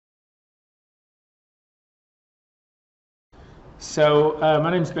My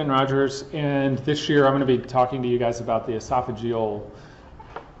name is Ben Rogers, and this year I'm going to be talking to you guys about the esophageal.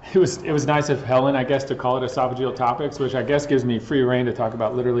 It was nice of Helen, I guess, to call it esophageal topics, which I guess gives me free reign to talk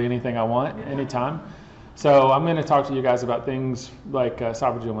about literally anything I want, anytime. So I'm going to talk to you guys about things like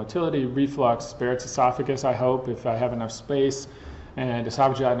esophageal motility, reflux, Barrett's esophagus, I hope, if I have enough space, and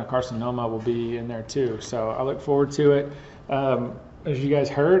esophageal adenocarcinoma will be in there too. So I look forward to it. As you guys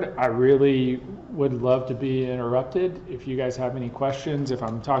heard, I really would love to be interrupted. If you guys have any questions, if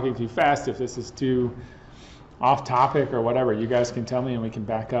I'm talking too fast, if this is too off topic or whatever, you guys can tell me and we can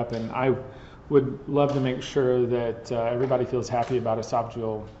back up. And I would love to make sure that everybody feels happy about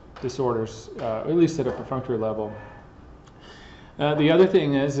esophageal disorders, at least at a perfunctory level. The other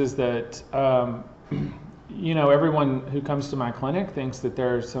thing is that you know, everyone who comes to my clinic thinks that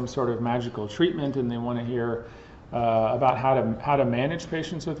there's some sort of magical treatment, and they want to hear about how to manage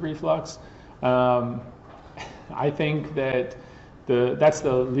patients with reflux. I think that that's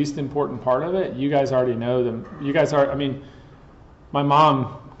the least important part of it. You guys already know them. You guys are. I mean, my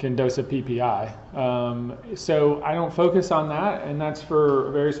mom can dose a PPI, so I don't focus on that, and that's for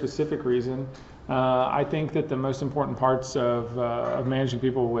a very specific reason. I think that the most important parts of managing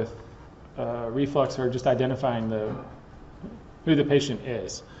people with reflux are just identifying who the patient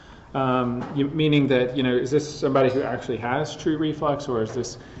is. Meaning that, you know, is this somebody who actually has true reflux, or is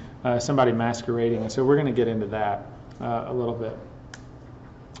this somebody masquerading? And so we're going to get into that a little bit.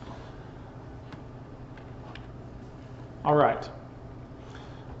 All right.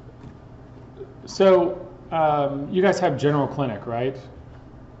 So you guys have general clinic, right?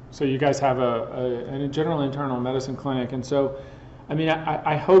 So you guys have a general internal medicine clinic. And so, I mean,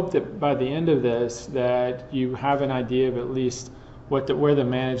 I hope that by the end of this that you have an idea of at least where the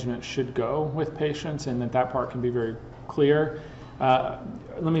management should go with patients, and that part can be very clear. Let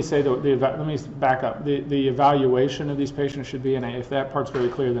me say let me back up. The evaluation of these patients should be, and if that part's very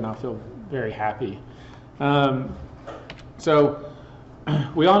clear, then I'll feel very happy. So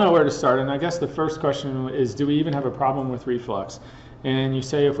we all know where to start, and I guess the first question is, do we even have a problem with reflux? And you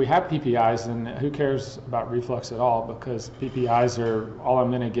say, if we have PPIs, then who cares about reflux at all, because PPIs are all I'm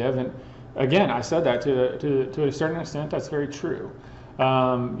going to give. And again, I said that to a certain extent, that's very true.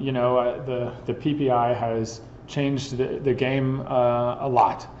 You know, the PPI has changed the game a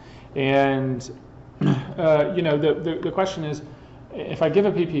lot. And, you know, the question is, if I give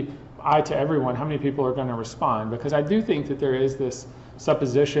a PPI to everyone, how many people are going to respond? Because I do think that there is this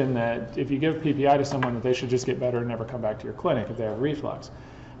supposition that if you give PPI to someone, that they should just get better and never come back to your clinic if they have reflux.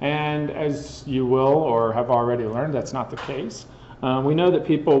 And as you will or have already learned, that's not the case. We know that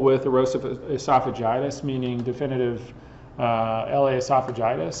people with erosive esophagitis, meaning definitive LA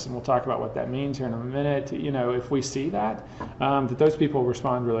esophagitis, and we'll talk about what that means here in a minute, you know, if we see that those people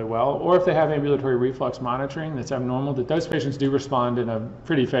respond really well, or if they have ambulatory reflux monitoring that's abnormal, that those patients do respond in a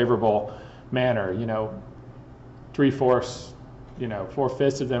pretty favorable manner. You know, 3/4, you know,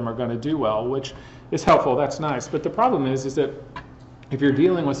 4/5 of them are going to do well, which is helpful, that's nice. But the problem is that if you're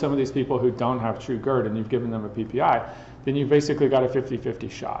dealing with some of these people who don't have true GERD and you've given them a PPI, then you've basically got a 50-50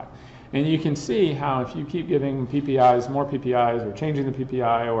 shot. And you can see how if you keep giving PPIs, more PPIs, or changing the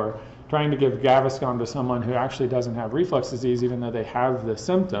PPI, or trying to give Gaviscon to someone who actually doesn't have reflux disease, even though they have the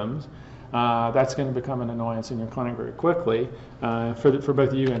symptoms, that's going to become an annoyance in your clinic very quickly for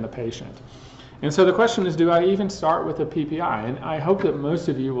both you and the patient. And so the question is, do I even start with a PPI? And I hope that most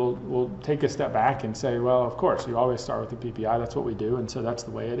of you will take a step back and say, well, of course, you always start with a PPI. That's what we do, and so that's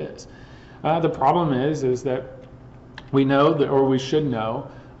the way it is. The problem is that we know that, or we should know,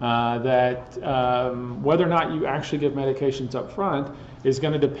 that whether or not you actually give medications up front is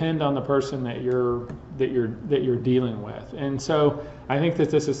going to depend on the person that you're dealing with. And so I think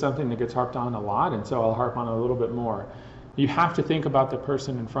that this is something that gets harped on a lot, and so I'll harp on it a little bit more. You have to think about the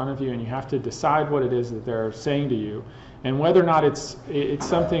person in front of you, and you have to decide what it is that they're saying to you, and whether or not it's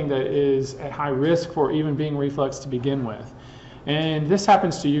something that is at high risk for even being reflux to begin with. And this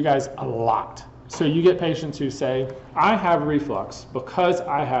happens to you guys a lot. So you get patients who say, I have reflux because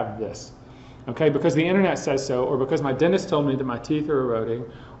I have this, okay, because the internet says so, or because my dentist told me that my teeth are eroding,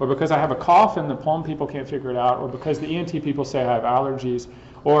 or because I have a cough and the palm people can't figure it out, or because the ENT people say I have allergies,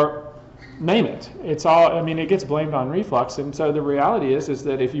 or name it. It's all, I mean, it gets blamed on reflux. And so the reality is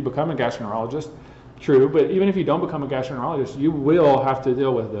that if you become a gastroenterologist, true, but even if you don't become a gastroenterologist, you will have to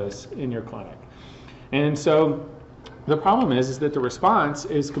deal with this in your clinic. And so the problem is that the response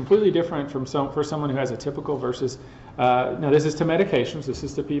is completely different for someone who has a typical versus, now this is to medications, this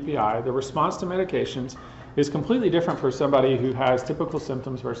is to PPI. The response to medications is completely different for somebody who has typical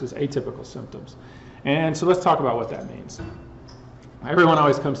symptoms versus atypical symptoms. And so let's talk about what that means. Everyone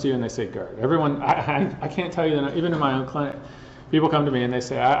always comes to you and they say GERD. Everyone, I can't tell you that, even in my own clinic, people come to me and they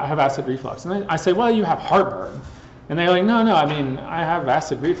say, I have acid reflux. And I say, well, you have heartburn. And they're like, no, I mean, I have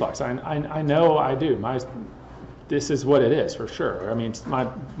acid reflux. I know I do. This is what it is for sure. I mean, my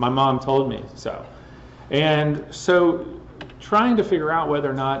mom told me so. And so trying to figure out whether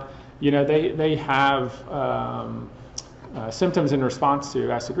or not, they have symptoms in response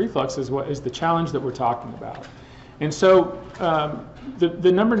to acid reflux is the challenge that we're talking about. And so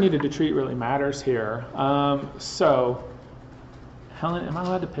the number needed to treat really matters here. So, Helen, am I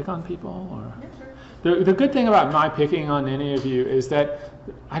allowed to pick on people? Or? The good thing about my picking on any of you is that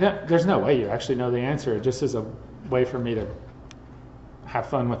there's no way you actually know the answer. It just is a way for me to have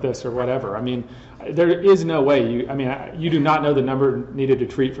fun with this or whatever. I mean, there is no way you do not know the number needed to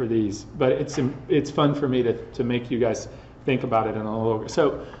treat for these, but it's fun for me to make you guys think about it in a little.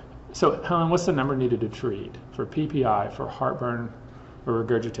 So Helen, what's the number needed to treat for PPI, for heartburn or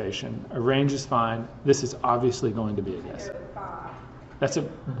regurgitation? A range is fine. This is obviously going to be a guess. That's a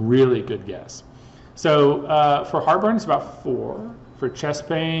really good guess. So for heartburn, it's about 4. For chest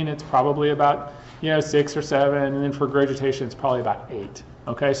pain, it's probably about 6 or 7, and then for regurgitation, it's probably about 8.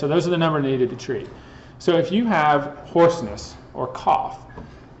 Okay, so those are the number needed to treat. So if you have hoarseness or cough,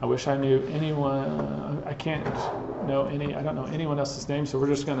 I wish I knew anyone. I don't know anyone else's name, so we're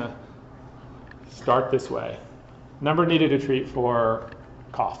just going to start this way. Number needed to treat for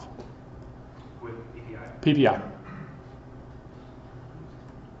cough. With PPI? PPI.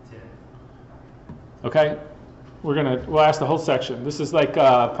 10. Okay, we'll ask the whole section. This is like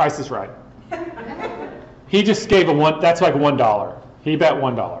Price is Right. He just gave that's like $1. He bet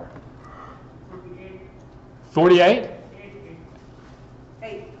 $1. 48?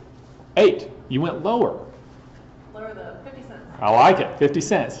 8. You went lower. Lower the 50 cents. I like it. 50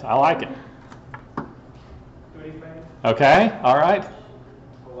 cents. I like it. 25. Okay, all right.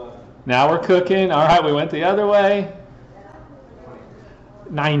 11. Now we're cooking. All right, we went the other way.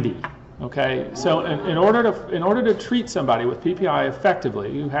 90. Okay, so in order to treat somebody with PPI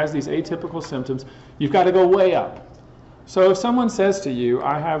effectively who has these atypical symptoms, you've got to go way up. So if someone says to you,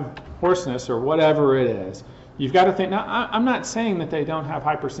 I have hoarseness or whatever it is, you've got to think, now I'm not saying that they don't have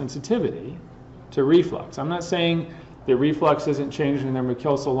hypersensitivity to reflux. I'm not saying that reflux isn't changing their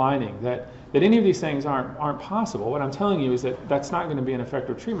mucosal lining, that any of these things aren't possible. What I'm telling you is that that's not going to be an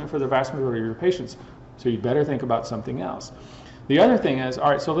effective treatment for the vast majority of your patients, so you better think about something else. The other thing is, all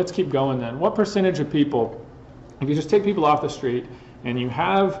right, so let's keep going then. What percentage of people, if you just take people off the street and you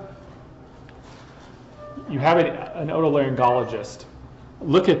have an otolaryngologist,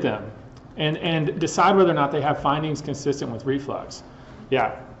 look at them and decide whether or not they have findings consistent with reflux.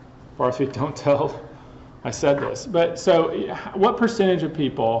 Yeah, Farsi, don't tell I said this. But so what percentage of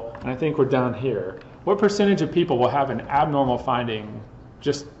people, and I think we're down here, what percentage of people will have an abnormal finding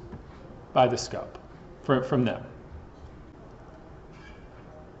just by the scope from them?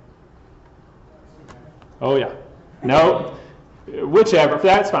 Oh yeah. No. Whichever.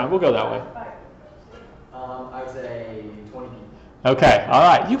 That's fine. We'll go that way. I would say 20 people. Okay. All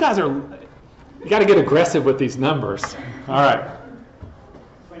right. You guys you got to get aggressive with these numbers. All right.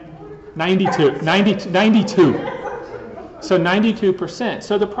 92. So 92%.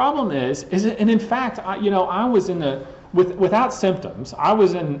 So the problem is, and in fact, I was without symptoms. I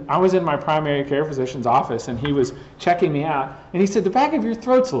was in my primary care physician's office, and he was checking me out, and he said, the back of your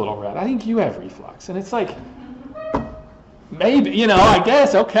throat's a little red. I think you have reflux. And it's like, maybe, I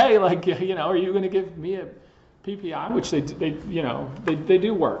guess, okay, like, are you going to give me a PPI, which they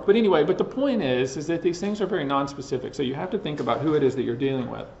do work. But anyway, but the point is that these things are very nonspecific. So you have to think about who it is that you're dealing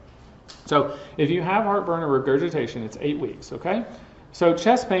with. So if you have heartburn or regurgitation, it's 8 weeks, okay? So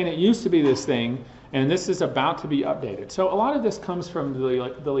chest pain, it used to be this thing, and this is about to be updated. So a lot of this comes from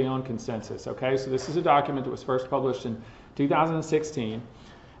the Lyon consensus, okay? So this is a document that was first published in 2016,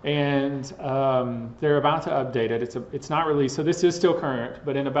 and they're about to update it. It's not released, so this is still current,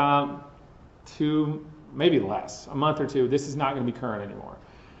 but in about 2, maybe less, a month or 2, this is not going to be current anymore.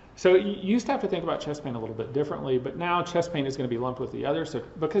 So you used to have to think about chest pain a little bit differently, but now chest pain is going to be lumped with the others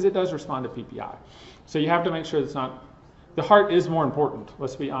because it does respond to PPI. So you have to make sure it's not, the heart is more important,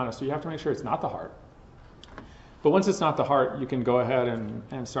 let's be honest. So you have to make sure it's not the heart. But once it's not the heart, you can go ahead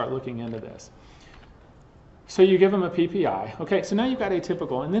and start looking into this. So you give them a PPI. Okay, so now you've got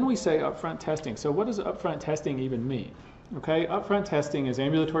atypical, and then we say upfront testing. So what does upfront testing even mean? Okay, upfront testing is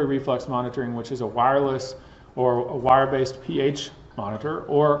ambulatory reflux monitoring, which is a wireless or a wire-based pH monitor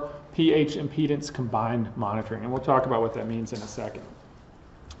or pH impedance combined monitoring. And we'll talk about what that means in a second.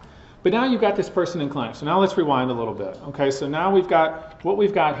 But now you've got this person in clinic. So now let's rewind a little bit. Okay, so now what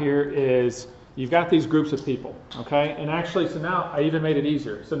we've got here is you've got these groups of people. Okay, and actually, so now I even made it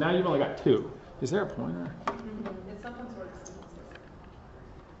easier. So now you've only got 2. Is there a pointer? It's something sort of.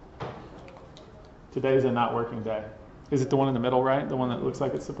 Today's a not working day. Is it the one in the middle, right? The one that looks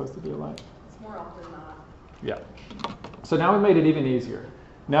like it's supposed to be a light? It's more often than not. Yeah. So now we made it even easier.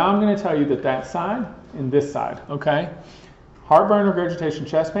 Now I'm going to tell you that side and this side, okay? Heartburn, regurgitation,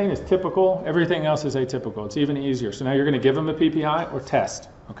 chest pain is typical. Everything else is atypical. It's even easier. So now you're going to give them a PPI or test,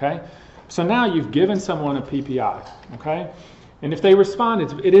 okay? So now you've given someone a PPI, okay? And if they respond,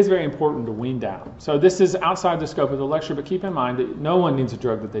 it is very important to wean down. So this is outside the scope of the lecture, but keep in mind that no one needs a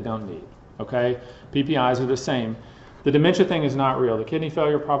drug that they don't need, okay? PPIs are the same. The dementia thing is not real. The kidney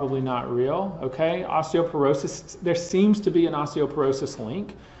failure, probably not real, okay? Osteoporosis, there seems to be an osteoporosis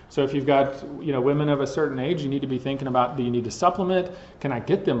link. So if you've got, women of a certain age, you need to be thinking about, do you need to supplement? Can I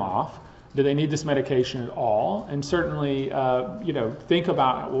get them off? Do they need this medication at all? And certainly, think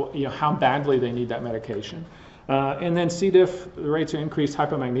about, how badly they need that medication. And then C. diff, the rates of increased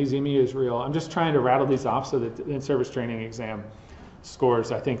hypomagnesemia is real. I'm just trying to rattle these off so that the in-service training exam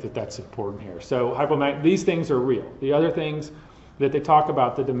scores, I think that's important here. So these things are real. The other things that they talk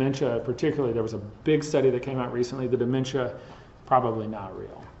about, the dementia particularly, there was a big study that came out recently, the dementia, probably not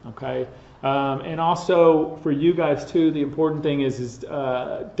real, okay? And also for you guys too, the important thing is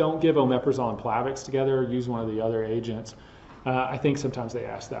don't give omeprazole and Plavix together, use one of the other agents. I think sometimes they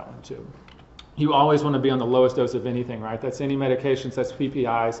ask that one too. You always want to be on the lowest dose of anything, right? That's any medications, that's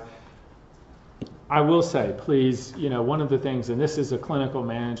PPIs. I will say, please, one of the things, and this is a clinical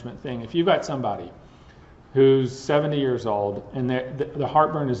management thing, if you've got somebody who's 70 years old and the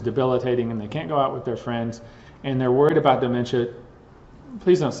heartburn is debilitating and they can't go out with their friends and they're worried about dementia,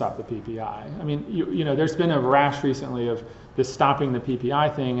 please don't stop the PPI. I mean, there's been a rash recently of this stopping the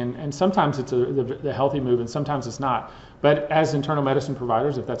PPI thing, and sometimes it's the healthy move and sometimes it's not. But as internal medicine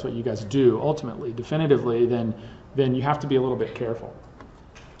providers, if that's what you guys do ultimately, definitively, then you have to be a little bit careful.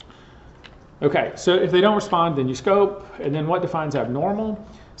 Okay, so if they don't respond, then you scope, and then what defines abnormal?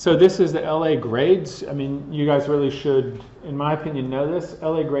 So this is the LA grades. I mean, you guys really should, in my opinion, know this.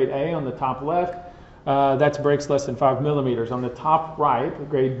 LA grade A on the top left, that's breaks less than 5 millimeters. On the top right,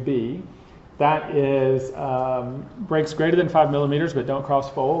 grade B, that is breaks greater than 5 millimeters, but don't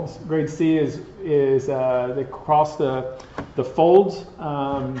cross folds. Grade C is they cross the folds,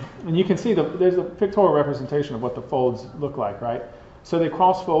 and you can see there's a pictorial representation of what the folds look like, right? So they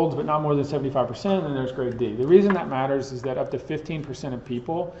cross folds, but not more than 75%, and there's grade D. The reason that matters is that up to 15% of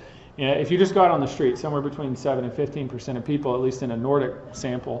people, if you just go out on the street, somewhere between 7 and 15% of people, at least in a Nordic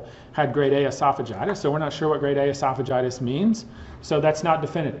sample, had grade A esophagitis. So we're not sure what grade A esophagitis means. So that's not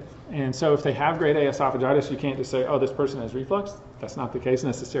definitive. And so if they have grade A esophagitis, you can't just say, oh, this person has reflux. That's not the case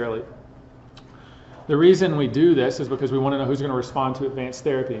necessarily. The reason we do this is because we want to know who's going to respond to advanced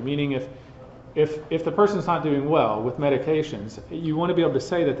therapy, meaning if the person's not doing well with medications, you want to be able to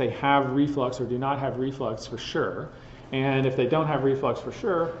say that they have reflux or do not have reflux for sure. And if they don't have reflux for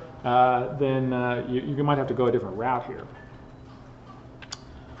sure, then you might have to go a different route here.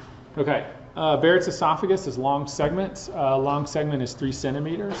 Okay, Barrett's esophagus is long segments. Long segment is 3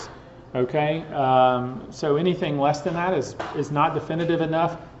 centimeters. Okay, so anything less than that is not definitive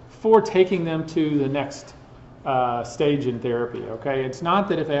enough for taking them to the next stage in therapy, okay? It's not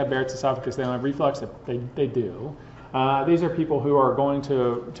that if they have Barrett's esophagus, they don't have reflux, they do. These are people who are going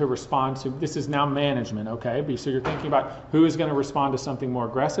to respond to, this is now management, okay? So you're thinking about who is going to respond to something more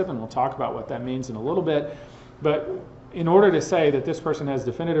aggressive, and we'll talk about what that means in a little bit. But in order to say that this person has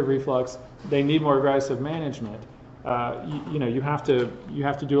definitive reflux, they need more aggressive management, you have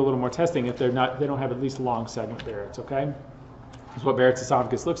to do a little more testing if they don't have at least long segment Barrett's, okay? That's what Barrett's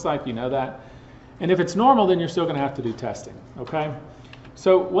esophagus looks like, you know that. And if it's normal, then you're still going to have to do testing, okay?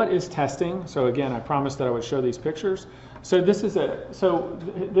 So what is testing? So again, I promised that I would show these pictures. So this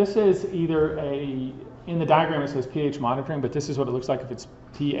is either in the diagram it says pH monitoring, but this is what it looks like if it's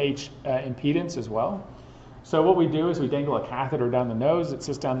pH impedance as well. So what we do is we dangle a catheter down the nose. It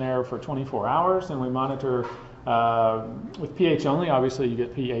sits down there for 24 hours, and we monitor with pH only. Obviously, you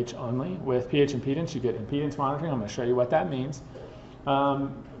get pH only. With pH impedance, you get impedance monitoring. I'm going to show you what that means.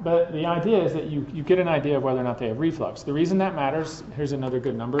 But the idea is that you get an idea of whether or not they have reflux. The reason that matters, here's another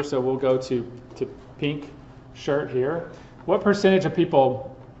good number. So we'll go to pink shirt here. What percentage of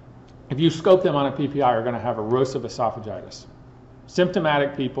people, if you scope them on a PPI, are going to have erosive esophagitis?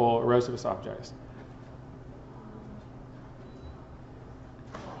 Symptomatic people, erosive esophagitis.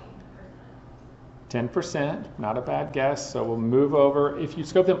 10%, not a bad guess. So we'll move over. If you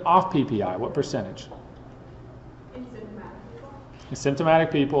scope them off PPI, what percentage?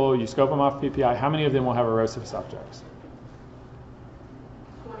 Symptomatic people, you scope them off PPI, how many of them will have erosive esophagitis?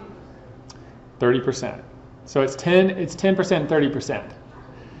 30%. So it's 10%, 30%.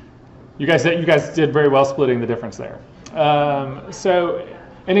 You guys did very well splitting the difference there. So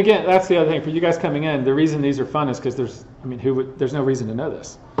And again, that's the other thing for you guys coming in. The reason these are fun is because there's no reason to know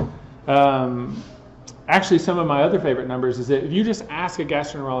this. Actually, some of my other favorite numbers is that if you just ask a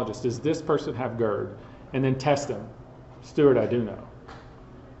gastroenterologist, does this person have GERD, and then test them, Stuart, I do know.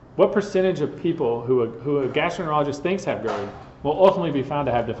 What percentage of people who a gastroenterologist thinks have GERD will ultimately be found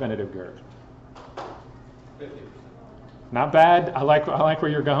to have definitive GERD? 50%. Not bad. I like where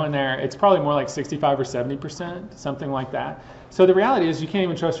you're going there. It's probably more like 65 or 70%, something like that. So the reality is you can't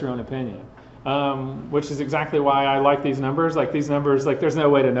even trust your own opinion, which is exactly why I like these numbers. Like these numbers, like there's no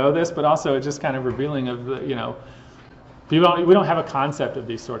way to know this, but also it's just kind of revealing of the, we don't have a concept of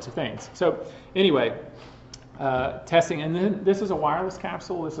these sorts of things. So anyway, testing, and then this is a wireless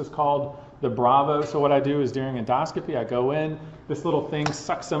capsule. This is called the Bravo. So what I do is during endoscopy, I go in, this little thing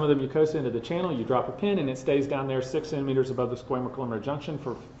sucks some of the mucosa into the channel, you drop a pin and it stays down there 6 centimeters above the squamous junction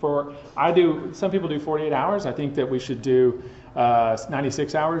some people do 48 hours. I think that we should do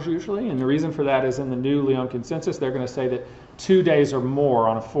 96 hours usually, and the reason for that is in the new Lyon consensus, they're going to say that 2 days or more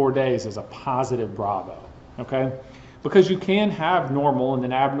on 4 days is a positive Bravo, okay? Because you can have normal and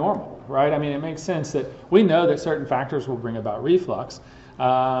then abnormal, right? I mean, it makes sense that we know that certain factors will bring about reflux,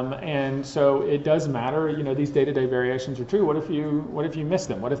 and so it does matter. These day-to-day variations are true. What if you miss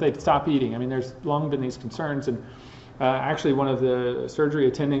them? What if they stop eating? I mean, there's long been these concerns, and actually one of the surgery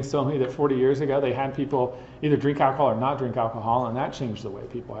attendings told me that 40 years ago they had people either drink alcohol or not drink alcohol, and that changed the way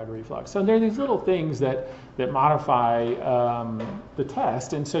people had reflux. So there are these little things that modify the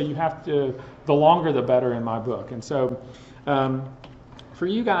test, and so you have to, the longer the better in my book. And so for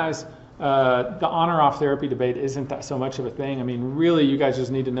you guys, the on or off therapy debate isn't that so much of a thing. I mean, really, you guys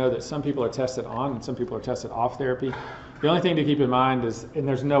just need to know that some people are tested on and some people are tested off therapy. The only thing to keep in mind is, and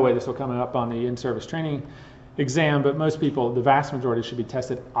there's no way this will come up on the in-service training exam, but most people, the vast majority, should be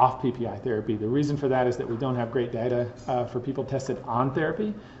tested off PPI therapy. The reason for that is that we don't have great data for people tested on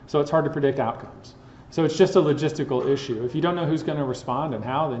therapy, so it's hard to predict outcomes. So it's just a logistical issue. If you don't know who's going to respond and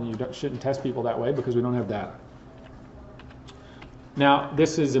how, then you shouldn't test people that way because we don't have data. Now,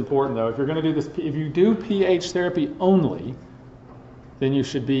 this is important though. If you're going to do this, if you do pH therapy only, then you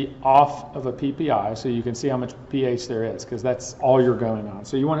should be off of a PPI so you can see how much pH there is, because that's all you're going on.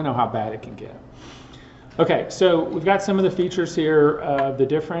 So you want to know how bad it can get. Okay, so we've got some of the features here, the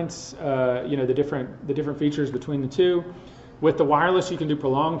difference, the different features between the two. With the wireless, you can do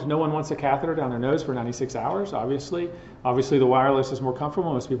prolonged. No one wants a catheter down their nose for 96 hours, obviously. Obviously, the wireless is more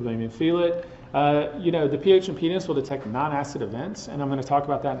comfortable. Most people don't even feel it. The pH impedance will detect non-acid events, and I'm going to talk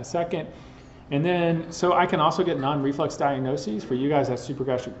about that in a second. And then, so I can also get non-reflux diagnoses. For you guys, that's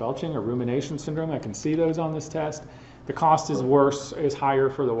supragastric belching or rumination syndrome. I can see those on this test. The cost is higher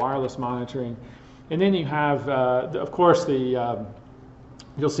for the wireless monitoring. And then you have, of course,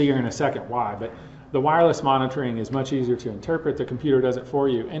 you'll see here in a second why, but the wireless monitoring is much easier to interpret. The computer does it for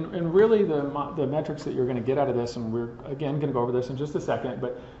you. And really the metrics that you're going to get out of this, and we're again going to go over this in just a second,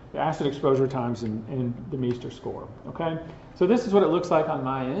 but the acid exposure times and the Meester score, okay? So this is what it looks like on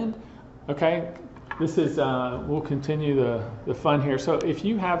my end, okay? This is, we'll continue the fun here. So if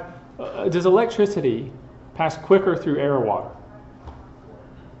you have, does electricity pass quicker through air or water?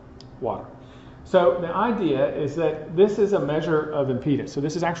 Water. So the idea is that this is a measure of impedance. So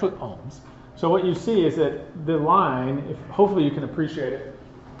this is actually ohms. So what you see is that the line, hopefully you can appreciate it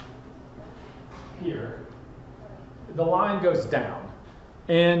here, the line goes down.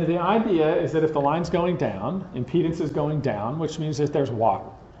 And the idea is that if the line's going down, impedance is going down, which means that there's water.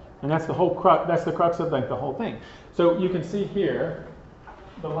 And that's the whole crux, that's the crux of the whole thing. So you can see here,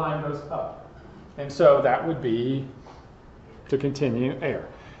 the line goes up. And so that would be, to continue, air.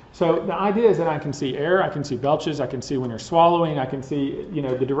 So the idea is that I can see air, I can see belches, I can see when you're swallowing, I can see,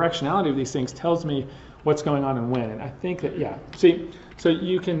 the directionality of these things tells me what's going on and when. And I think that, yeah. See, so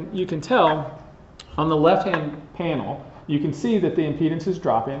you can tell on the left-hand panel, you can see that the impedance is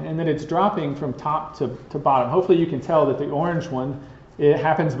dropping and that it's dropping from top to bottom. Hopefully you can tell that the orange one, it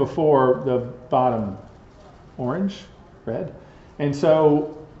happens before the bottom orange, red. And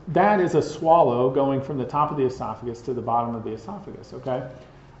so that is a swallow going from the top of the esophagus to the bottom of the esophagus, okay?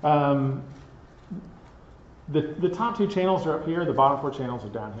 The top two channels are up here, the bottom four channels are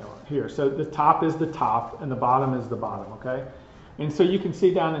down here. So the top is the top and the bottom is the bottom, okay? And so you can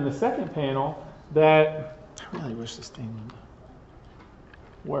see down in the second panel that, I really wish this thing would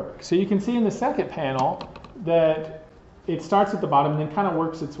work. So you can see in the second panel that it starts at the bottom and then kind of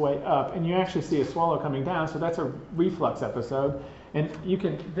works its way up, and you actually see a swallow coming down, so that's a reflux episode. And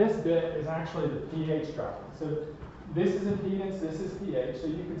this bit is actually the pH dropping. So this is impedance, this is pH. So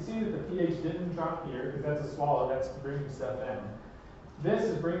you can see that the pH didn't drop here because that's a swallow, that's bringing stuff down. This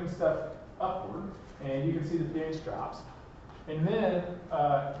is bringing stuff upward, and you can see the pH drops. And then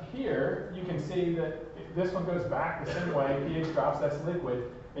here, you can see that this one goes back the same way, pH drops, that's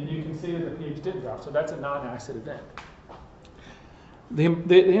liquid, and you can see that the pH didn't drop, so that's a non-acid event. The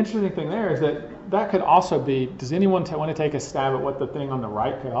interesting thing there is that could also be, does anyone want to take a stab at what the thing on the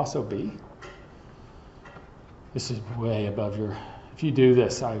right could also be? This is way above your, if you do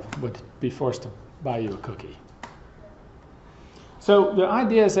this, I would be forced to buy you a cookie. So the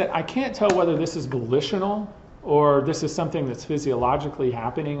idea is that I can't tell whether this is volitional or this is something that's physiologically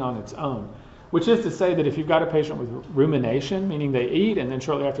happening on its own, which is to say that if you've got a patient with rumination, meaning they eat and then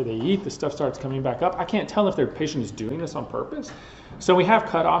shortly after they eat, the stuff starts coming back up, I can't tell if their patient is doing this on purpose. So we have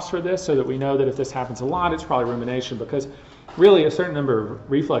cutoffs for this so that we know that if this happens a lot, it's probably rumination, because really a certain number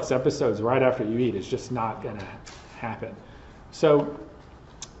of reflux episodes right after you eat is just not going to happen. So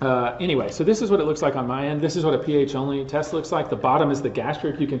anyway, so this is what it looks like on my end. This is what a pH-only test looks like. The bottom is the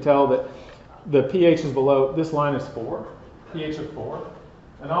gastric. You can tell that the pH is below, this line is 4, pH of 4.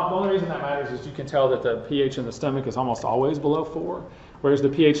 And the only reason that matters is you can tell that the pH in the stomach is almost always below 4, whereas the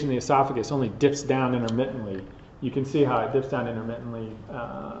pH in the esophagus only dips down intermittently. You can see how it dips down intermittently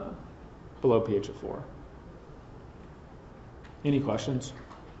below pH of 4. Any questions?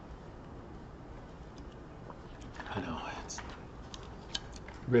 I know, it's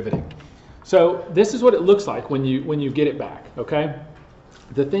riveting. So this is what it looks like when you get it back, okay?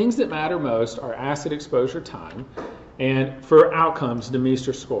 The things that matter most are acid exposure time, and for outcomes,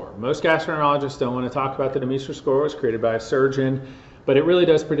 Demeester score. Most gastroenterologists don't want to talk about the Demeester score. It was created by a surgeon, but it really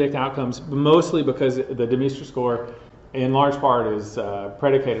does predict outcomes, mostly because the Demeester score, in large part, is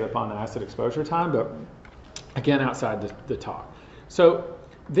predicated upon the acid exposure time, but again, outside the talk. So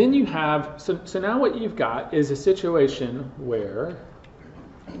then you have, so now what you've got is a situation where,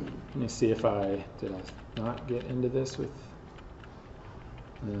 let me see if did I not get into this with,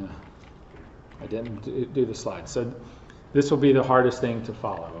 I didn't do the slide. So this will be the hardest thing to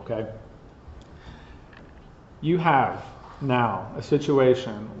follow, okay? You have now a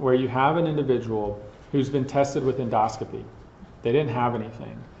situation where you have an individual who's been tested with endoscopy. They didn't have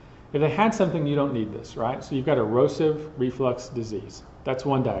anything. If they had something, you don't need this, right? So you've got erosive reflux disease. That's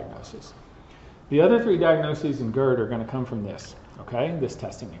one diagnosis. The other 3 diagnoses in GERD are going to come from this, okay? This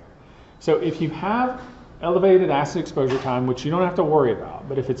testing here. So if you have elevated acid exposure time, which you don't have to worry about,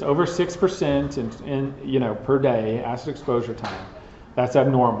 but if it's over 6% per day acid exposure time, that's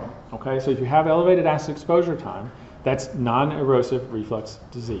abnormal, okay? So if you have elevated acid exposure time, that's non-erosive reflux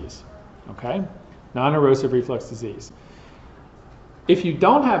disease, okay? Non-erosive reflux disease. If you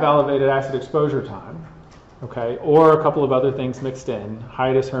don't have elevated acid exposure time, okay, or a couple of other things mixed in,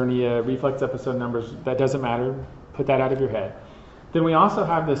 hiatus hernia, reflux episode numbers, that doesn't matter, put that out of your head. Then we also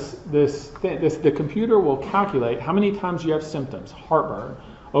have the computer will calculate how many times you have symptoms, heartburn,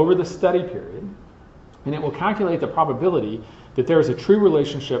 over the study period, and it will calculate the probability that there is a true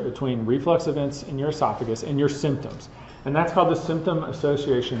relationship between reflux events in your esophagus and your symptoms. And that's called the symptom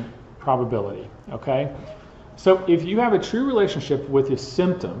association probability, okay? So if you have a true relationship with the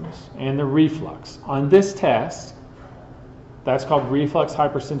symptoms and the reflux on this test, that's called reflux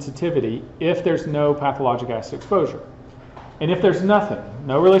hypersensitivity if there's no pathologic acid exposure. And if there's nothing,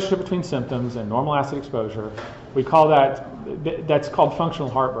 no relationship between symptoms and normal acid exposure, we call that's called functional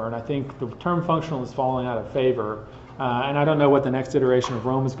heartburn. I think the term functional is falling out of favor, and I don't know what the next iteration of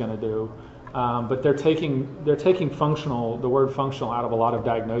Rome is going to do, but they're taking functional, the word functional, out of a lot of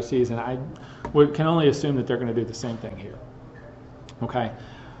diagnoses, and I can only assume that they're going to do the same thing here. Okay.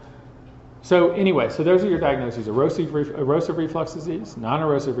 So anyway, so those are your diagnoses: erosive reflux disease,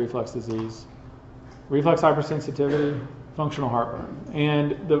 non-erosive reflux disease, reflux hypersensitivity, functional heartburn.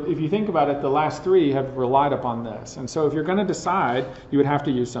 And if you think about it, the last 3 have relied upon this. And so if you're going to decide, you would have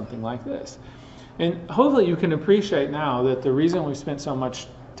to use something like this. And hopefully you can appreciate now that the reason we've spent so much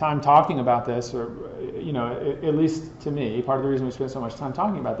time talking about this, or at least to me, part of the reason we spent so much time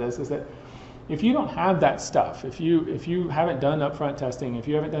talking about this is that if you don't have that stuff, if you haven't done upfront testing, if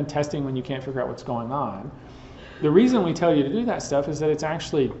you haven't done testing when you can't figure out what's going on, the reason we tell you to do that stuff is that it's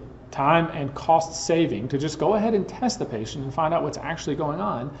actually time and cost saving to just go ahead and test the patient and find out what's actually going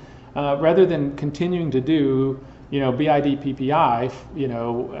on, rather than continuing to do, BID PPI,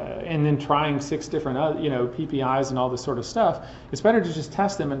 and then trying 6 different, PPIs and all this sort of stuff. It's better to just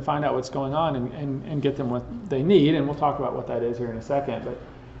test them and find out what's going on and get them what they need. And we'll talk about what that is here in a second. But,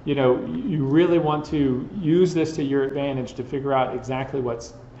 you really want to use this to your advantage to figure out exactly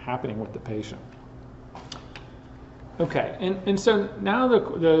what's happening with the patient. Okay, and so now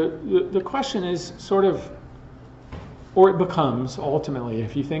the question is sort of, or it becomes ultimately,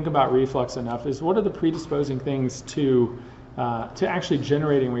 if you think about reflux enough, is what are the predisposing things to to actually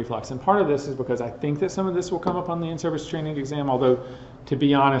generating reflux. And part of this is because I think that some of this will come up on the in-service training exam, although to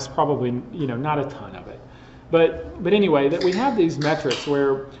be honest, probably not a ton of it. But anyway, that we have these metrics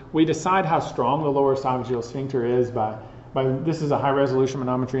where we decide how strong the lower esophageal sphincter is by this is a high resolution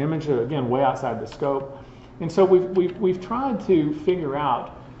manometry image, again, way outside the scope. And so we've tried to figure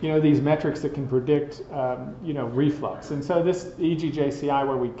out these metrics that can predict reflux. And so this EGJCI,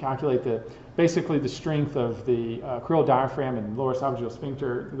 where we calculate basically the strength of the crural diaphragm and lower esophageal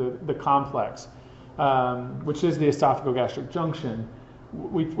sphincter, the complex, which is the esophagogastric junction.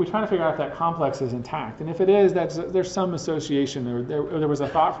 We try to figure out if that complex is intact, and if it is, there's some association. There was a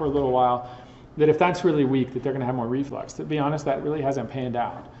thought for a little while that if that's really weak, that they're going to have more reflux. To be honest, that really hasn't panned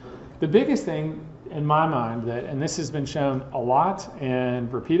out. The biggest thing in my mind, and this has been shown a lot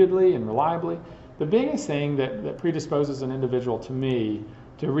and repeatedly and reliably, the biggest thing that predisposes an individual to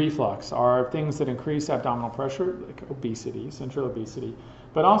reflux are things that increase abdominal pressure, like obesity, central obesity,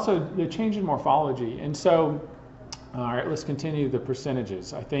 but also the change in morphology. And so, all right, let's continue the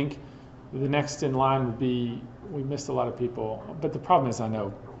percentages. I think the next in line would be, we missed a lot of people, but the problem is I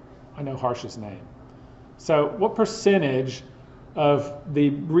know Harsh's name. So what percentage of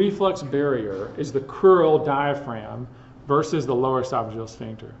the reflux barrier is the crural diaphragm versus the lower esophageal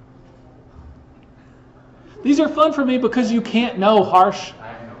sphincter? These are fun for me because you can't know, Harsh. I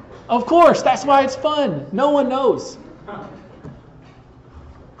have no clue. Of course, that's why it's fun. No one knows.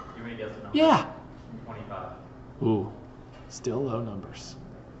 You may guess the number. Yeah. 25. Ooh, still low numbers.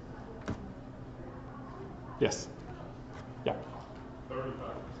 Yes. Yeah. 35.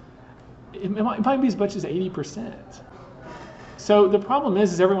 It might be as much as 80%. So the problem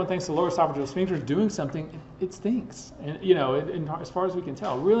is everyone thinks the lower esophageal sphincter is doing something. It stinks, and as far as we can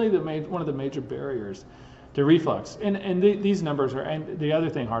tell, really one of the major barriers to reflux. And these numbers are. And the other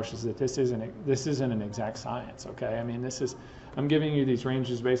thing, Harsh, is that this isn't an exact science. Okay, I mean I'm giving you these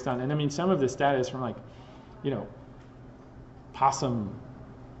ranges based on, and I mean some of this data is from possum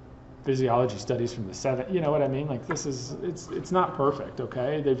physiology studies from the 70s. You know what I mean? Like it's not perfect.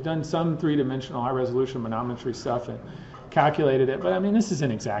 Okay, they've done some three-dimensional high-resolution manometry stuff and calculated it, but I mean this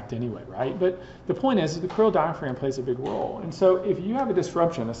isn't exact anyway, right? But the point is the crural diaphragm plays a big role. And so if you have a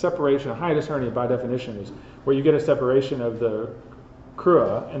disruption, a separation, a hiatus hernia by definition is where you get a separation of the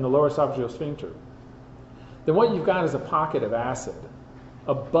crura and the lower esophageal sphincter, then what you've got is a pocket of acid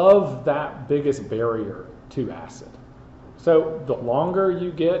above that biggest barrier to acid. So the longer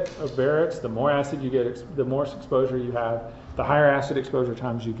you get of Barrett's, the more acid you get, the more exposure you have, the higher acid exposure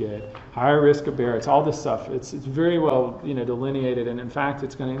times you get, higher risk of Barrett's, all this stuff. It's very well delineated, and in fact,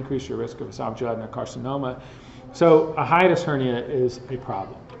 it's going to increase your risk of esophageal adenocarcinoma. So a hiatus hernia is a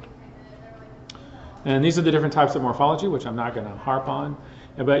problem. And these are the different types of morphology, which I'm not going to harp on.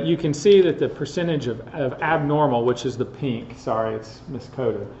 But you can see that the percentage of abnormal, which is the pink, sorry, it's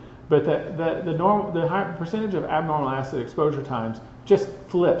miscoded, but the high percentage of abnormal acid exposure times just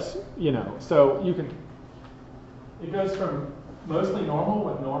flips, So it goes from mostly normal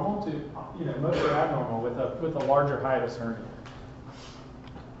with normal to mostly abnormal with a larger hiatus hernia.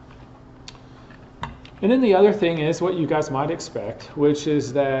 And then the other thing is what you guys might expect, which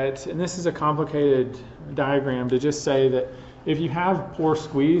is that, and this is a complicated diagram to just say that if you have poor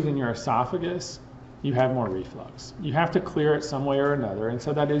squeeze in your esophagus, you have more reflux. You have to clear it some way or another, and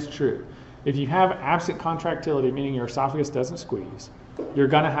so that is true. If you have absent contractility, meaning your esophagus doesn't squeeze, you're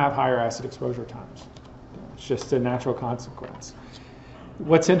going to have higher acid exposure times. It's just a natural consequence.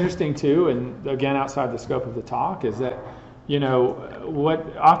 What's interesting too, and again outside the scope of the talk, is that what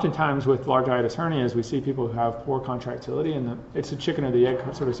oftentimes with large hiatus hernias, we see people who have poor contractility, and it's a chicken or the egg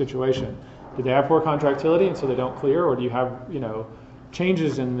sort of situation. Do they have poor contractility and so they don't clear, or do you have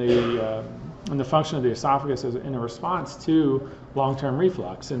changes in the function of the esophagus in a response to long-term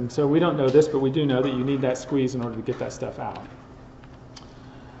reflux? And so we don't know this, but we do know that you need that squeeze in order to get that stuff out.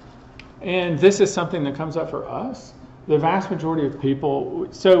 And this is something that comes up for us. The vast majority of people,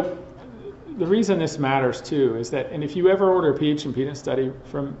 so the reason this matters too is that, and if you ever order a pH impedance study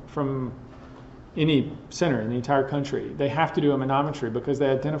from any center in the entire country, they have to do a manometry because they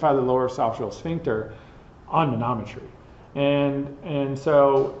identify the lower esophageal sphincter on manometry. And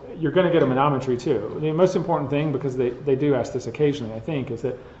so you're going to get a manometry too. The most important thing, because they do ask this occasionally, I think, is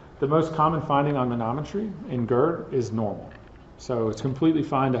that the most common finding on manometry in GERD is normal. So it's completely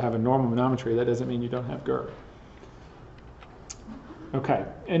fine to have a normal manometry. That doesn't mean you don't have GERD. Okay,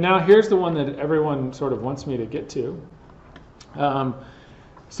 and now here's the one that everyone sort of wants me to get to.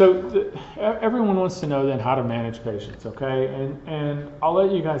 Everyone wants to know then how to manage patients, okay? And I'll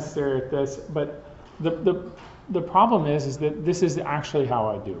let you guys stare at this, but the problem is that this is actually how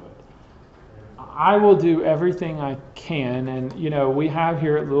I do it. I will do everything I can, and we have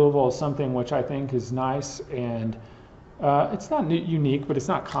here at Louisville something which I think is nice, and it's not unique, but it's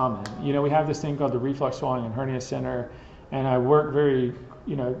not common. We have this thing called the Reflux Swelling and Hernia Center, and I work very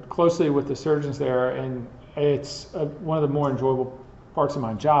closely with the surgeons there, and it's one of the more enjoyable parts of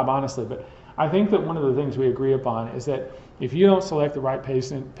my job, honestly. But I think that one of the things we agree upon is that if you don't select the right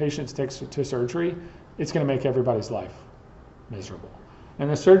patients to surgery, it's going to make everybody's life miserable. And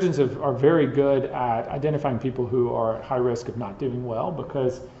the surgeons are very good at identifying people who are at high risk of not doing well,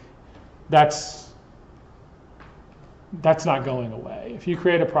 because that's not going away. If you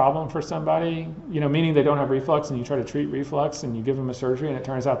create a problem for somebody, meaning they don't have reflux, and you try to treat reflux and you give them a surgery and it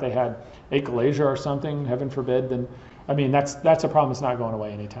turns out they had achalasia or something, heaven forbid, then that's a problem that's not going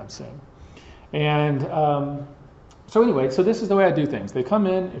away anytime soon. And so anyway, so this is the way I do things. They come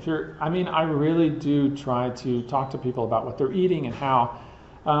in, I really do try to talk to people about what they're eating and how,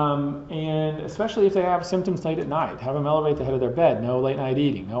 and especially if they have symptoms late at night, have them elevate the head of their bed, no late night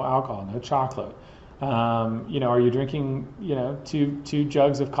eating, no alcohol, no chocolate. Are you drinking, two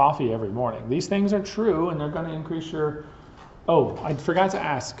jugs of coffee every morning? These things are true, and they're going to increase your, I forgot to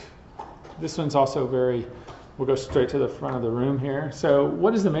ask. This one's also we'll go straight to the front of the room here. So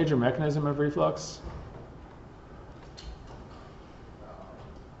what is the major mechanism of reflux?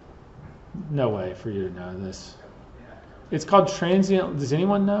 No way for you to know this. It's called transient, does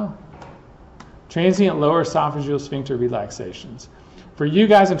anyone know? Transient lower esophageal sphincter relaxations. For you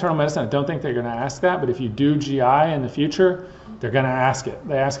guys, internal medicine, I don't think they're going to ask that, but if you do GI in the future, they're going to ask it.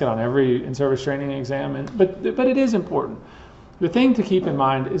 They ask it on every in-service training exam, but it is important. The thing to keep in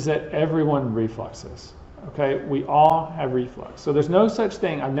mind is that everyone refluxes. Okay, we all have reflux. So there's no such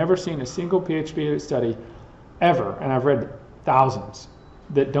thing. I've never seen a single PhD study ever, and I've read thousands,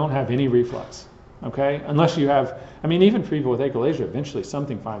 that don't have any reflux. Okay, unless you have, even for people with achalasia, eventually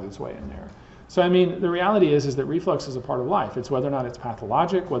something finds its way in there. So the reality is that reflux is a part of life. It's whether or not it's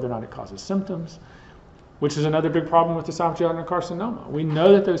pathologic, whether or not it causes symptoms, which is another big problem with esophageal adenocarcinoma. We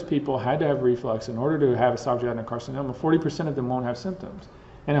know that those people had to have reflux in order to have esophageal adenocarcinoma. 40% of them won't have symptoms.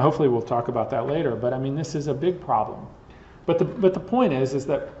 And hopefully we'll talk about that later, but this is a big problem. But the point is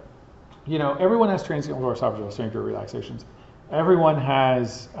that, everyone has transient lower esophageal sphincter relaxations. Everyone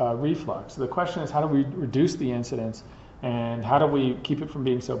has reflux. The question is, how do we reduce the incidence, and how do we keep it from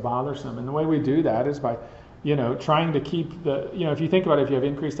being so bothersome? And the way we do that is by, trying to keep if you think about it, if you have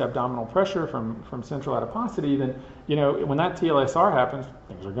increased abdominal pressure from central adiposity, then, when that TLSR happens,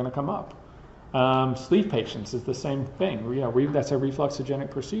 things are going to come up. Sleeve patients is the same thing. That's a refluxogenic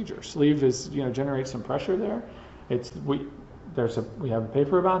procedure. Sleeve generates some pressure there. We have a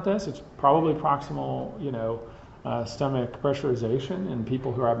paper about this. It's probably proximal, stomach pressurization in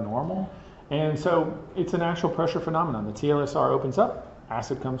people who are abnormal. And so it's an actual pressure phenomenon. The TLSR opens up,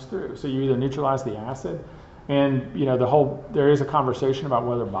 acid comes through. So you either neutralize the acid, and there is a conversation about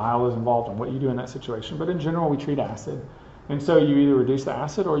whether bile is involved and what you do in that situation. But in general, we treat acid. And so you either reduce the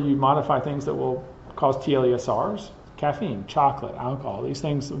acid or you modify things that will cause TLSRs, caffeine, chocolate, alcohol. These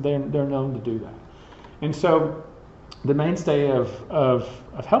things, they're known to do that. And so the mainstay of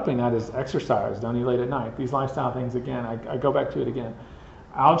helping that is exercise. Don't eat late at night. These lifestyle things, again, I go back to it again.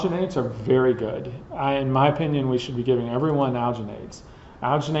 Alginates are very good. In my opinion, we should be giving everyone alginates.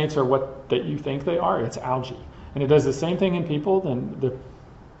 Alginates are what that you think they are. It's algae. And it does the same thing in people,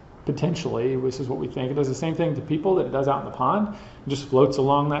 potentially, this is what we think. It does the same thing to people that it does out in the pond. It just floats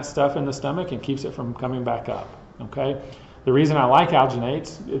along that stuff in the stomach and keeps it from coming back up. Okay? The reason I like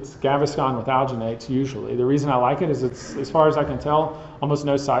alginates, it's Gaviscon with alginates usually. The reason I like it is it's, as far as I can tell, almost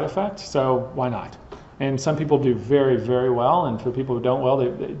no side effect, so why not? And some people do very, very well, and for people who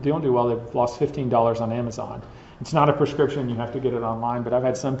they don't do well, they've lost $15 on Amazon. It's not a prescription, you have to get it online, but I've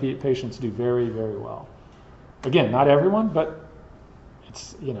had some patients do very, very well. Again, not everyone, but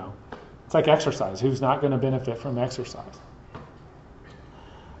it's like exercise. Who's not going to benefit from exercise?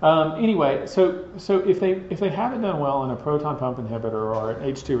 Anyway, so if they haven't done well in a proton pump inhibitor or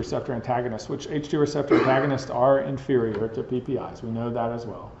an H2 receptor antagonist, which H2 receptor antagonists are inferior to PPIs, we know that as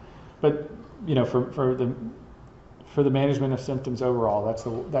well. But for the management of symptoms overall,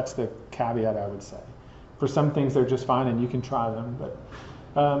 that's the caveat I would say. For some things they're just fine and you can try them,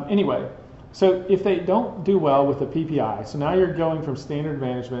 but anyway. So if they don't do well with the PPI, so now you're going from standard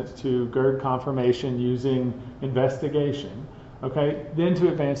management to GERD confirmation using investigation, okay, then to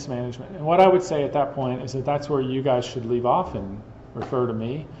advanced management. And what I would say at that point is that that's where you guys should leave off and refer to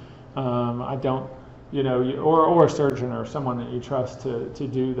me. I don't, or a surgeon or someone that you trust to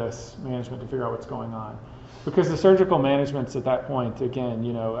do this management to figure out what's going on. because the surgical managements at that point, again,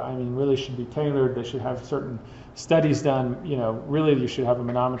 I mean, really should be tailored. They should have certain studies done. Really you should have a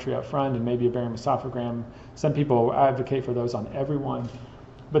manometry up front and maybe a barium esophagram. Some people advocate for those on everyone.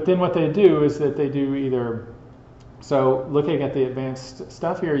 But then what they do is that they do either, so looking at the advanced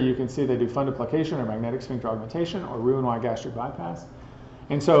stuff here, you can see they do fundoplication or magnetic sphincter augmentation or Roux-en-Y gastric bypass.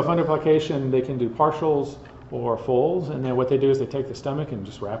 And so fundoplication, they can do partials or fulls, and then what they do is they take the stomach and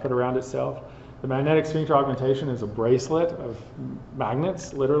just wrap it around itself. The magnetic sphincter augmentation is a bracelet of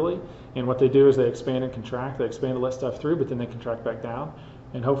magnets, literally, and what they do is they expand and contract. They expand to let stuff through, but then they contract back down,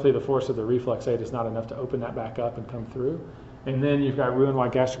 and hopefully the force of the reflux aid is not enough to open that back up and come through. And then you've got Roux-en-Y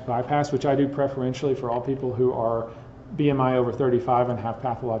gastric bypass, which I do preferentially for all people who are BMI over 35 and have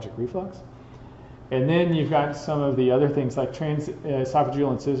pathologic reflux. And then you've got some of the other things like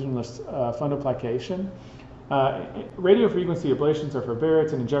esophageal incisionless fundoplication. Radiofrequency ablations are for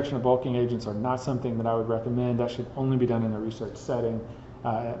Barrett's, and injection of bulking agents are not something that I would recommend. That should only be done in a research setting.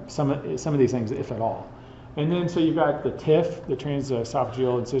 Some of these things, if at all. And then so you've got the TIF, the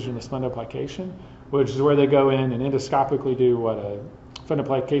transesophageal incisionless fundoplication, which is where they go in and endoscopically do what a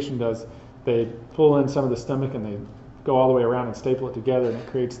fundoplication does. They pull in some of the stomach and they go all the way around and staple it together, and it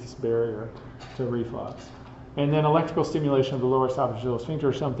creates this barrier to reflux. And then electrical stimulation of the lower esophageal sphincter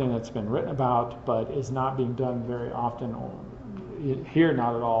is something that's been written about, but is not being done very often, or here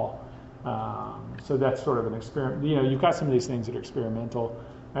not at all. So that's sort of an experiment. You've got some of these things that are experimental,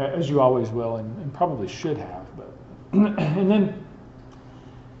 as you always will, and probably should have. But and then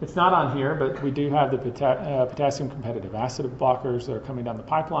it's not on here, but we do have the potassium competitive acid blockers that are coming down the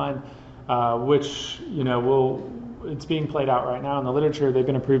pipeline, which it's being played out right now in the literature. They've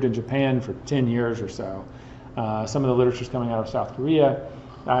been approved in Japan for 10 years or so. Some of the literature is coming out of South Korea.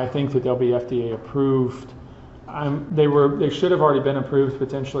 I think that they'll be FDA approved. They should have already been approved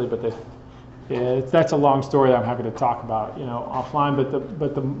potentially, but that's a long story that I'm happy to talk about, offline.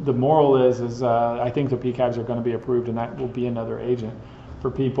 But the moral is I think the PCABs are going to be approved, and that will be another agent for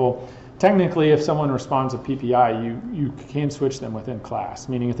people. Technically, if someone responds to PPI, you can switch them within class.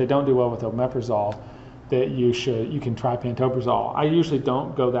 Meaning, if they don't do well with omeprazole, that you can try pantoprazole. I usually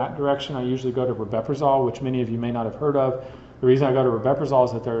don't go that direction. I usually go to rabeprazole, which many of you may not have heard of. The reason I go to rabeprazole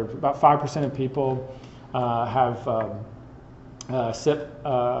is that there are about 5% of people have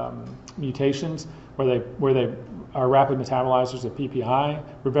CYP mutations where they are rapid metabolizers of PPI.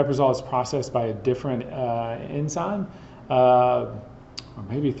 Rabeprazole is processed by a different enzyme, or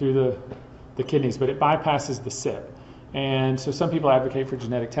maybe through the kidneys, but it bypasses the CYP. And so some people advocate for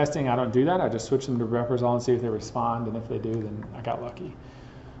genetic testing. I don't do that. I just switch them to rabeprazole and see if they respond, and if they do, then I got lucky.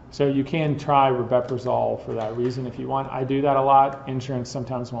 So you can try rabeprazole for that reason if you want. I do that a lot. Insurance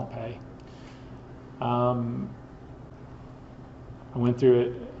sometimes won't pay. I went through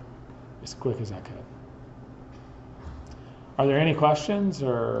it as quick as I could. Are there any questions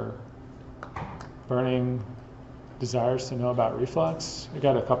or burning desires to know about reflux? I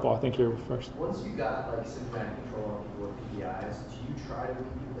got a couple, I think you're first. Once you got symptomatic control on people with PPIs, do you try to wean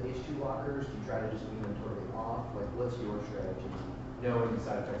people with H2 blockers? Do you try to just wean them totally off? What's your strategy, knowing the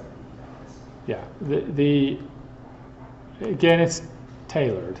side effects of PPIs? Yeah, again, it's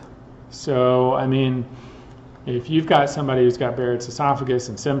tailored. So, I mean, if you've got somebody who's got Barrett's esophagus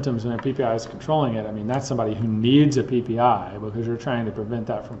and symptoms and a PPI is controlling it, I mean, that's somebody who needs a PPI because you're trying to prevent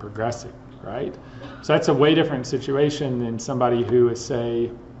that from progressing, right? So that's a way different situation than somebody who is,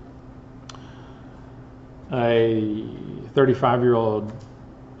 say, a 35-year-old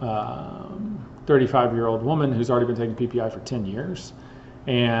woman who's already been taking PPI for 10 years,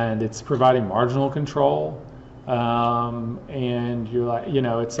 and it's providing marginal control. And you're like,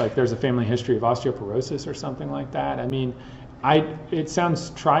 it's like there's a family history of osteoporosis or something like that. I mean, it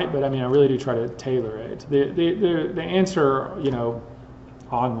sounds trite, but I mean, I really do try to tailor it. The answer,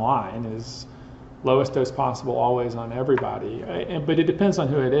 online is lowest dose possible always on everybody. But it depends on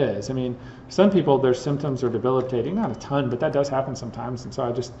who it is. I mean, some people, their symptoms are debilitating, not a ton, but that does happen sometimes. And so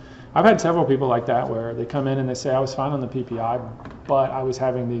I've had several people like that where they come in and they say, I was fine on the PPI, but I was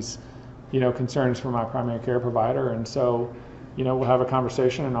having these concerns for my primary care provider, and so, we'll have a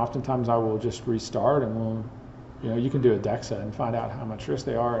conversation, and oftentimes I will just restart, and you can do a DEXA and find out how much risk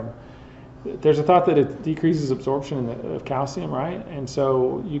they are, and there's a thought that it decreases absorption of calcium, right? And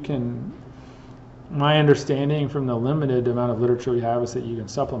so my understanding from the limited amount of literature we have is that you can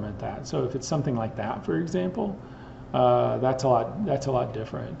supplement that. So if it's something like that, for example, that's a lot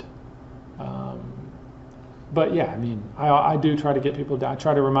different. But yeah, I mean, I do try to get people down. I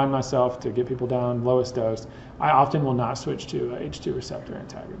try to remind myself to get people down lowest dose. I often will not switch to a H2 receptor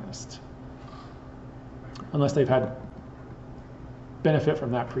antagonist unless they've had benefit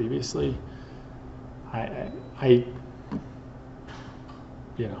from that previously. I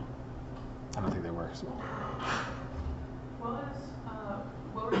you know, I don't think they work as well.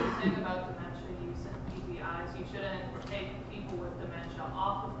 What were you saying about dementia use and PPIs? You shouldn't take people with dementia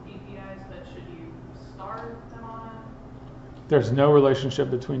off of PPIs, but should you start them on it? There's no relationship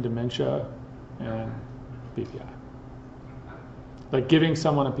between dementia and PPI. Like giving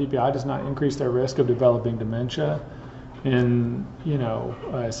someone a PPI does not increase their risk of developing dementia, in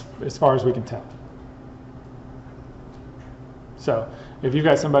as far as we can tell. So if you've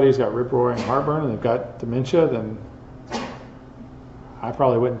got somebody who's got rip-roaring heartburn and they've got dementia, then I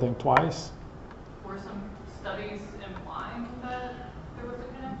probably wouldn't think twice. Were some studies implying that there was a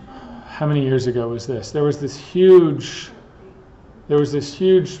connection? How many years ago was this? There was this huge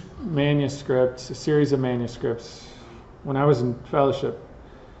manuscript, a series of manuscripts when I was in fellowship,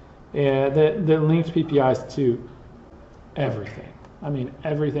 that linked PPIs to everything. I mean,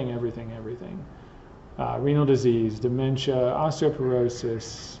 everything. Renal disease, dementia,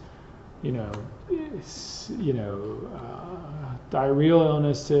 osteoporosis, diarrheal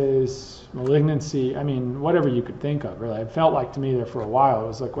illnesses, malignancy. I mean, whatever you could think of, really. It felt like to me there for a while, it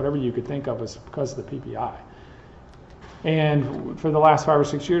was like whatever you could think of was because of the PPI. And for the last 5 or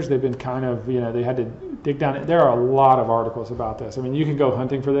 6 years, they've been kind of, they had to dig down. There are a lot of articles about this. I mean, you can go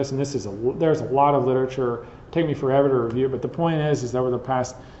hunting for this, and there's a lot of literature. It'd take me forever to review, but the point is that over the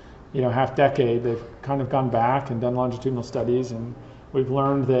past, half decade, they've kind of gone back and done longitudinal studies, and we've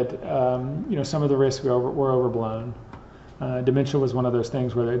learned that, some of the risks were overblown. Dementia was one of those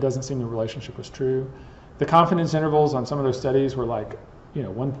things where it doesn't seem the relationship was true. The confidence intervals on some of those studies were like,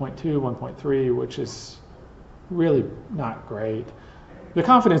 1.2, 1.3, which is really not great. The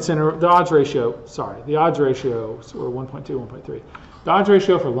odds ratio were 1.2, 1.3. The odds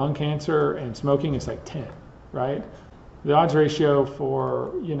ratio for lung cancer and smoking is like 10, right? The odds ratio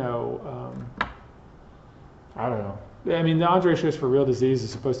for, I don't know. I mean, the odds ratios for real disease is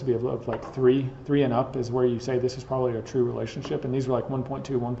supposed to be of like 3 and up is where you say this is probably a true relationship, and these were like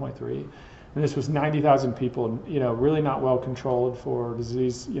 1.2, 1.3. And this was 90,000 people, really not well controlled for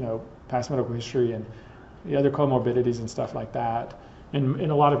disease, past medical history and the other comorbidities and stuff like that,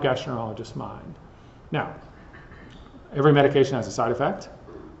 in a lot of gastroenterologists' mind. Now, every medication has a side effect.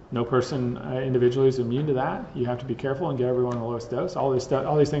 No person individually is immune to that. You have to be careful and get everyone on the lowest dose. All these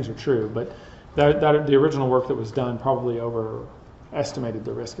things are true, but the original work that was done probably overestimated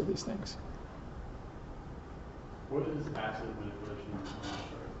the risk of these things. What is acid manipulation on the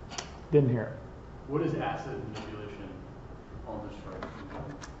chart? Didn't hear it. What is acid manipulation on the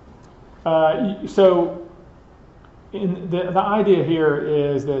chart? So the idea here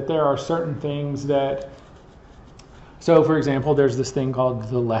is that there are certain things that, so for example, there's this thing called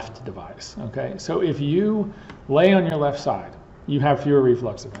the left device, okay? So if you lay on your left side, you have fewer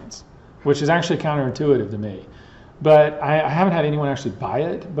reflux events, which is actually counterintuitive to me. But I haven't had anyone actually buy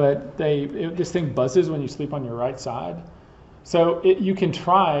it, but this thing buzzes when you sleep on your right side. So you can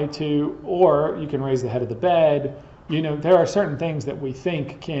try to, or you can raise the head of the bed. There are certain things that we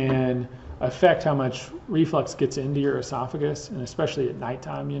think can affect how much reflux gets into your esophagus, and especially at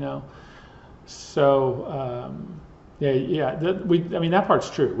nighttime, So, that part's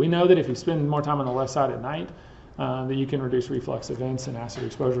true. We know that if you spend more time on the left side at night, that you can reduce reflux events and acid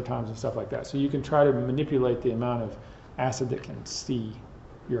exposure times and stuff like that. So you can try to manipulate the amount of acid that can see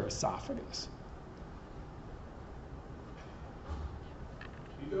your esophagus.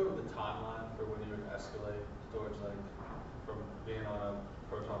 Can you go over the timeline for when you would escalate towards from being on a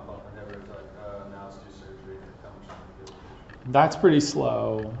proton pump inhibitor to now let's do surgery? How much time do you give? That's pretty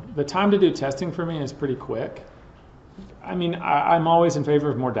slow. The time to do testing for me is pretty quick. I mean, I'm always in favor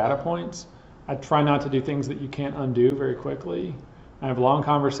of more data points. I try not to do things that you can't undo very quickly. I have long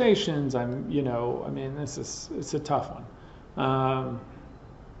conversations. It's a tough one.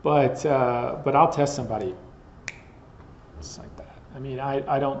 But I'll test somebody just like that. I mean,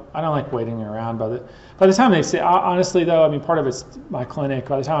 I don't like waiting around. By the time they say, honestly though, I mean, part of it's my clinic.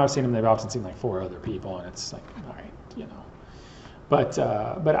 By the time I've seen them, they've often seen like 4 other people, and it's like, all right, But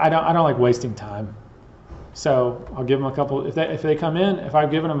I don't like wasting time. So I'll give them a couple. If they come in, if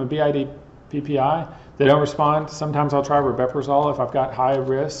I've given them a BID PPI, they don't respond. Sometimes I'll try rabeprazole if I've got high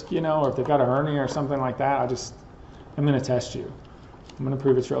risk, or if they've got a hernia or something like that. I'm going to test you. I'm going to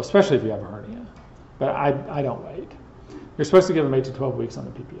prove it's real, especially if you have a hernia. But I don't wait. You're supposed to give them 8 to 12 weeks on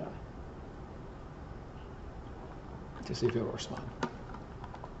the PPI to see if it will respond.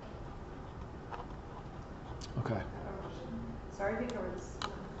 Okay. Sorry to cover this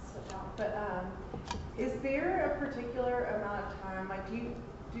stuff out, but is there a particular amount of time, like do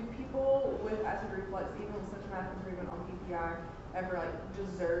people with acid reflux, even with symptomatic improvement on PPI, ever like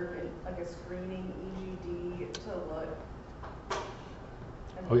deserve like a screening EGD to look?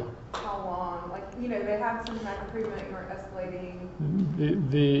 And Oh, yeah. how long? Like, you know, they have symptomatic improvement or escalating.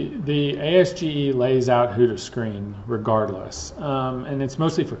 The ASGE lays out who to screen regardless, and it's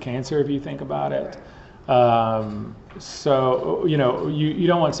mostly for cancer if you think about it. So you know, you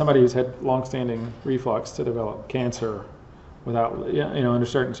don't want somebody who's had longstanding reflux to develop cancer without, you know, under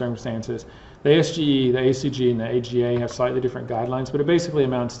certain circumstances. The ASGE, the ACG, and the AGA have slightly different guidelines, but it basically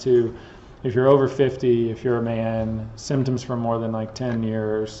amounts to if you're over 50, if you're a man, symptoms for more than like 10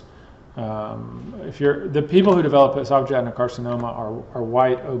 years. If you're the people who develop esophageal adenocarcinoma are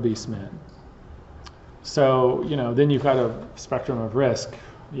white, obese men. So you know, then you've got a spectrum of risk,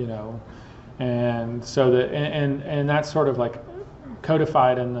 you know, and so and that's sort of like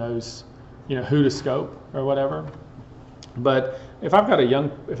codified in those, you know, who to scope or whatever. But if I've got a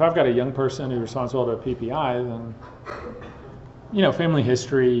young person who's responsible to a PPI, then you know, family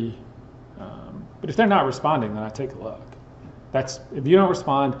history. But if they're not responding, then I take a look. That's if you don't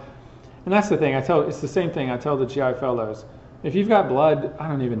respond, and that's the thing. It's the same thing I tell the GI fellows. If you've got blood, I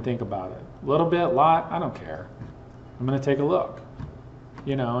don't even think about it. A little bit, lot, I don't care. I'm going to take a look.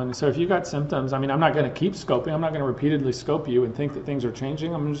 You know, and so if you've got symptoms, I mean, I'm not going to keep scoping. I'm not going to repeatedly scope you and think that things are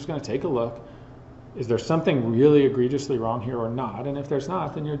changing. I'm just going to take a look. Is there something really egregiously wrong here or not? And if there's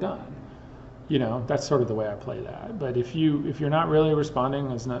not, then you're done. You know, that's sort of the way I play that. But if you're not really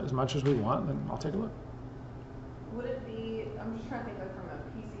responding as much as we want, then I'll take a look. Would it be, I'm just trying to think like from a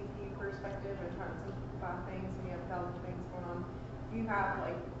PCP perspective and trying to simplify things when you have 1,000 things going on. If you have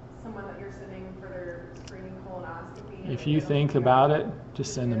like someone that you're sending for their screening colonoscopy. If you think about it,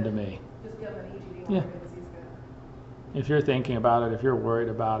 just send them to me. Just give them an EGD. Yeah. If you're thinking about it, if you're worried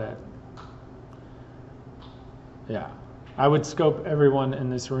about it, yeah. I would scope everyone in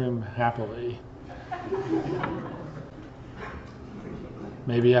this room happily.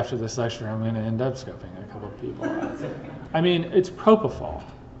 Maybe after this lecture, I'm going to end up scoping a couple of people. I mean, it's propofol.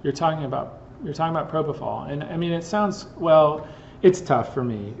 You're talking about propofol, and I mean, it sounds, well, it's tough for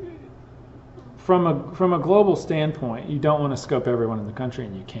me. From a global standpoint, you don't want to scope everyone in the country,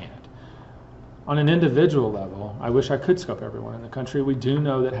 and you can't. On an individual level, I wish I could scope everyone in the country. We do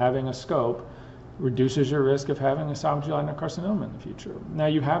know that having a scope reduces your risk of having esophageal adenocarcinoma in the future. Now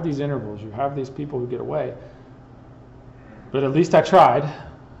you have these intervals, you have these people who get away, but at least I tried.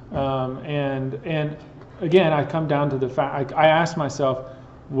 And again, I come down to the fact, I asked myself,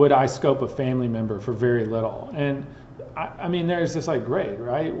 would I scope a family member for very little? And I mean, there's this like grade,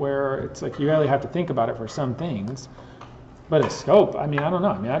 right, where it's like you really have to think about it for some things, but a scope, I mean, I don't know.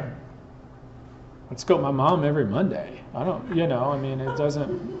 I mean, I'd scope my mom every Monday. I don't, you know, I mean, it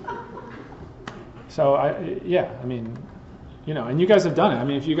doesn't. So I mean, you know, and you guys have done it. I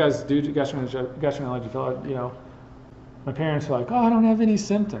mean, if you guys do gastroenterology fellow, you know, my parents were like, oh, I don't have any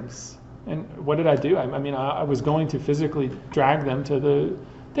symptoms. And what did I do? I mean, I was going to physically drag them to the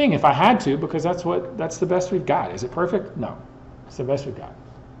thing if I had to, because that's the best we've got. Is it perfect? No, it's the best we've got.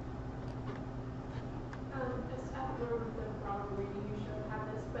 Just at the moment, the Bravo reading you showed have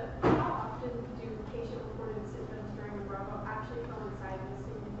this, but how often do patient-reported symptoms during a Bravo actually coincide with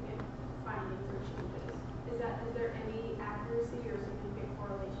significant findings or changes? Is there any accuracy or significant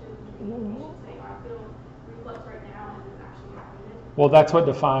correlation between patients saying, oh, I feel reflux right now and then actually having it? Well, that's what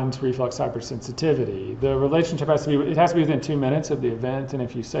defines reflux hypersensitivity. The relationship has to be within 2 minutes of the event, and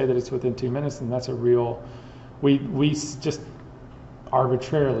if you say that it's within 2 minutes, then that's a real, we just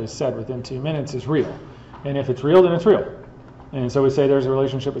arbitrarily said within 2 minutes is real. And if it's real, then it's real. And so we say there's a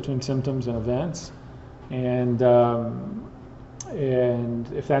relationship between symptoms and events. And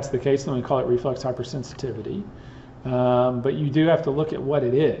if that's the case, then we call it reflux hypersensitivity. But you do have to look at what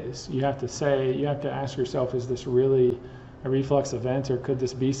it is. You have to ask yourself, is this really a reflux event, or could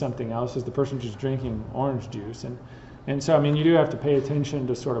this be something else? Is the person just drinking orange juice? And so, I mean, you do have to pay attention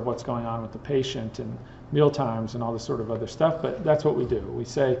to sort of what's going on with the patient and meal times and all this sort of other stuff, but that's what we do. We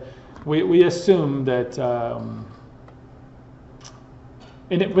say, we assume that,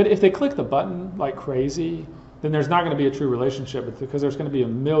 but if they click the button like crazy, then there's not going to be a true relationship, because there's going to be a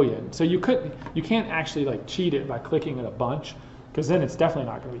million. So you can't actually like cheat it by clicking it a bunch, because then it's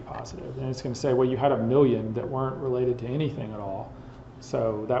definitely not going to be positive. And it's going to say, well, you had a million that weren't related to anything at all.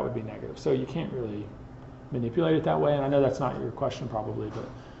 So that would be negative. So you can't really manipulate it that way. And I know that's not your question probably, but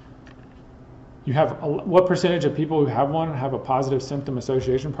you have what percentage of people who have one have a positive symptom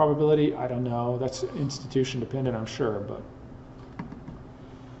association probability? I don't know. That's institution dependent, I'm sure, but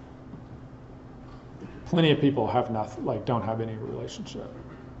plenty of people have nothing, like don't have any relationship.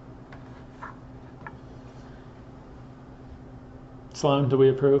 Sloan, do we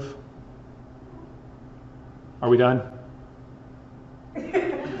approve? Are we done?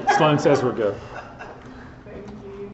 Sloan says we're good.